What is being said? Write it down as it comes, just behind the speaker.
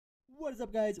What is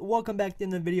up, guys? Welcome back to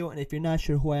the video. And if you're not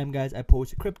sure who I am, guys, I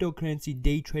post cryptocurrency,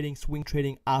 day trading, swing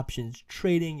trading, options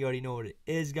trading. You already know what it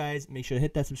is, guys. Make sure to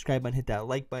hit that subscribe button, hit that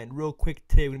like button. Real quick,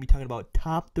 today we're gonna be talking about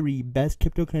top 3 best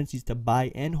cryptocurrencies to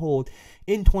buy and hold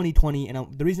in 2020.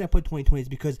 And the reason I put 2020 is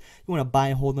because you want to buy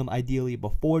and hold them ideally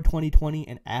before 2020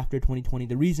 and after 2020.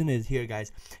 The reason is here,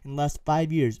 guys. In the last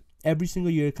 5 years, every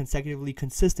single year consecutively,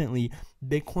 consistently,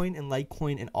 Bitcoin and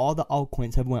Litecoin and all the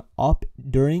altcoins have went up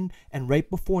during and right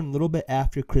before and a little bit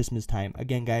after Christmas time.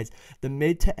 Again, guys, the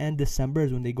mid to end December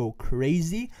is when they go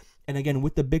crazy. And again,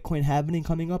 with the Bitcoin halving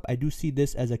coming up, I do see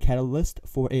this as a catalyst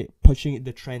for it pushing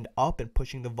the trend up and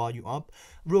pushing the volume up.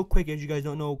 Real quick, as you guys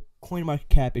don't know,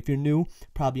 CoinMarketCap, if you're new,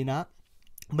 probably not.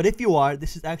 But if you are,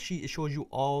 this is actually, it shows you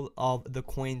all of the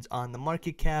coins on the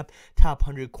market cap, top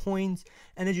 100 coins.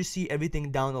 And as you see,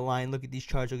 everything down the line, look at these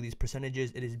charts, look at these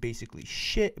percentages. It is basically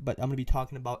shit, but I'm going to be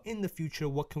talking about in the future,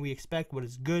 what can we expect, what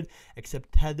is good,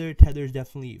 except Tether. Tether is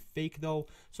definitely fake though.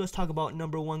 So let's talk about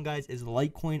number 1, guys, is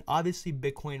Litecoin. Obviously,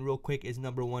 Bitcoin, real quick, is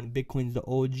number 1. Bitcoin's the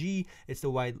OG. It's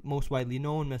the most widely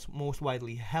known, most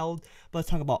widely held. But let's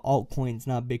talk about altcoins,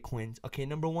 not Bitcoins. Okay,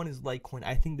 number 1 is Litecoin.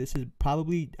 I think this is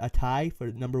probably a tie for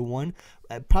number 1.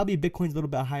 Probably Bitcoin's a little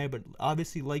bit higher, but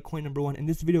obviously Litecoin number 1. In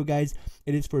this video, guys,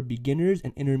 it is for beginners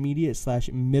and intermediate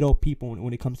 / middle people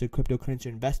when it comes to cryptocurrency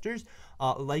investors.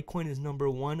 Litecoin is number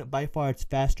 1 by far. It's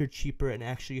faster, cheaper, and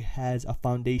actually has a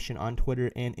foundation on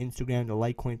Twitter and Instagram, the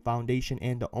Litecoin Foundation,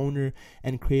 and the owner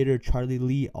and creator Charlie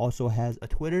Lee also has a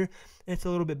Twitter. It's a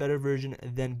little bit better version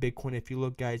than Bitcoin. If you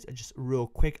look, guys, just real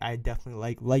quick, I definitely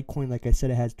like Litecoin. Like I said,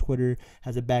 it has Twitter,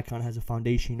 has a background, has a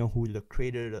foundation. You know who the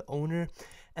creator, the owner.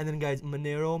 And then, guys,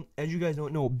 Monero, as you guys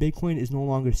don't know, Bitcoin is no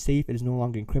longer safe. It is no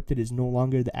longer encrypted. It is no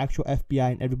longer the actual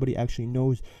FBI, and everybody actually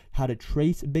knows how to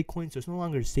trace Bitcoin. So it's no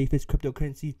longer the safest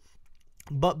cryptocurrency.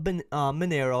 But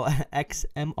Monero,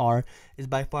 XMR, is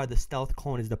by far the stealth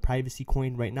coin, is the privacy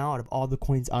coin right now out of all the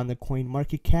coins on the coin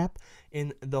market cap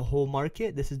in the whole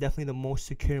market. This is definitely the most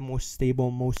secure, most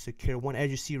stable, most secure one. As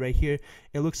you see right here,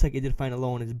 it looks like it did find a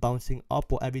low and is bouncing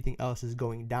up while everything else is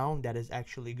going down. That is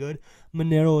actually good.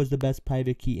 Monero is the best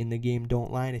private key in the game,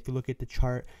 don't lie. And if you look at the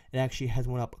chart, it actually has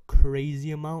went up a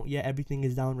crazy amount. Yeah, everything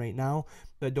is down right now,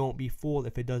 but don't be fooled.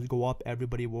 If it does go up,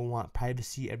 everybody will want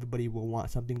privacy. Everybody will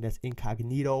want something that's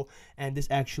incognito. And this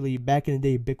actually, back in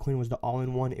the day, Bitcoin was the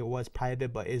all-in-one. It was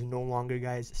private, but is no longer,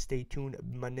 guys. Stay tuned.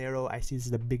 Monero, I see this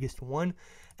is the biggest one.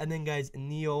 And then, guys,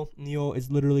 Neo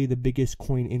is literally the biggest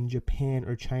coin in Japan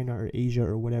or China or Asia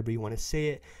or whatever you want to say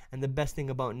it. And the best thing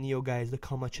about Neo, guys, look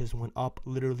how much has went up,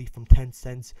 literally from 10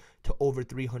 cents to over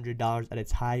 $300 at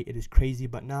its high. It is crazy.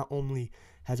 But not only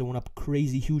has it went up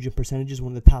crazy huge in percentages,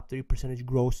 one of the top 3%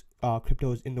 gross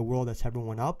cryptos in the world that's ever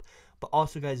went up. But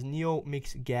also, guys, Neo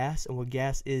makes gas, and what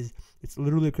gas is, it's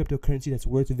literally a cryptocurrency that's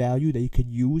worth value that you could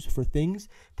use for things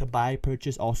to buy,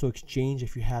 purchase, also exchange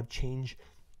if you have change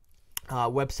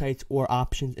websites or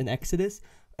options in Exodus.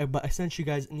 But essentially,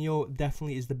 guys, Neo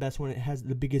definitely is the best one. It has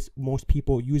the biggest, most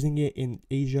people using it in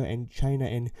Asia and China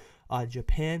and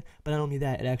Japan. But not only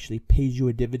that, it actually pays you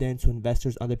a dividend. So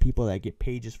investors, other people that get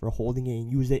paid just for holding it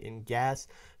and use it in gas.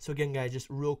 So again, guys, just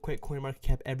real quick,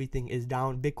 CoinMarketCap, everything is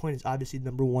down. Bitcoin is obviously the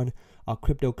number 1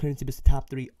 cryptocurrency, but it's the top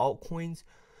 3 altcoins.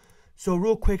 So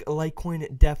real quick,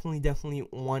 Litecoin, definitely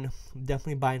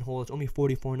buy and hold. It's only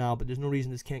 44 now, but there's no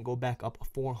reason this can't go back up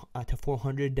to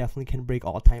 400. Definitely can break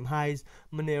all-time highs.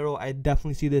 Monero, I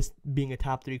definitely see this being a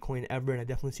top 3 coin ever, and I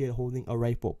definitely see it holding a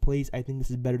rightful place. I think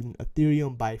this is better than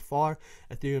Ethereum by far.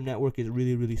 Ethereum network is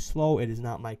really slow. It is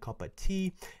not my cup of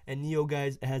tea. And Neo,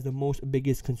 guys, has the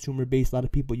biggest consumer base. A lot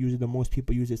of people use it. The most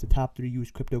people use it. It's the top 3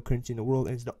 used cryptocurrency in the world,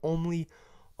 and it's the only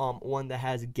one that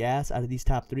has gas out of these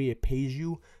top 3. It pays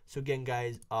you. So again,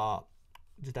 guys,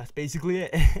 that's basically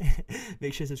it.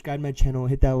 Make sure to subscribe to my channel,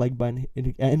 hit that like button,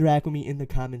 interact with me in the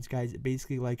comments, guys.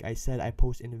 Basically, like I said, I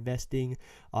post investing,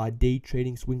 day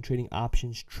trading, swing trading,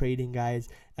 options trading, guys,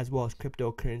 as well as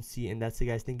cryptocurrency. And that's it,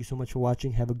 guys. Thank you so much for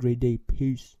watching. Have a great day.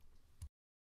 Peace.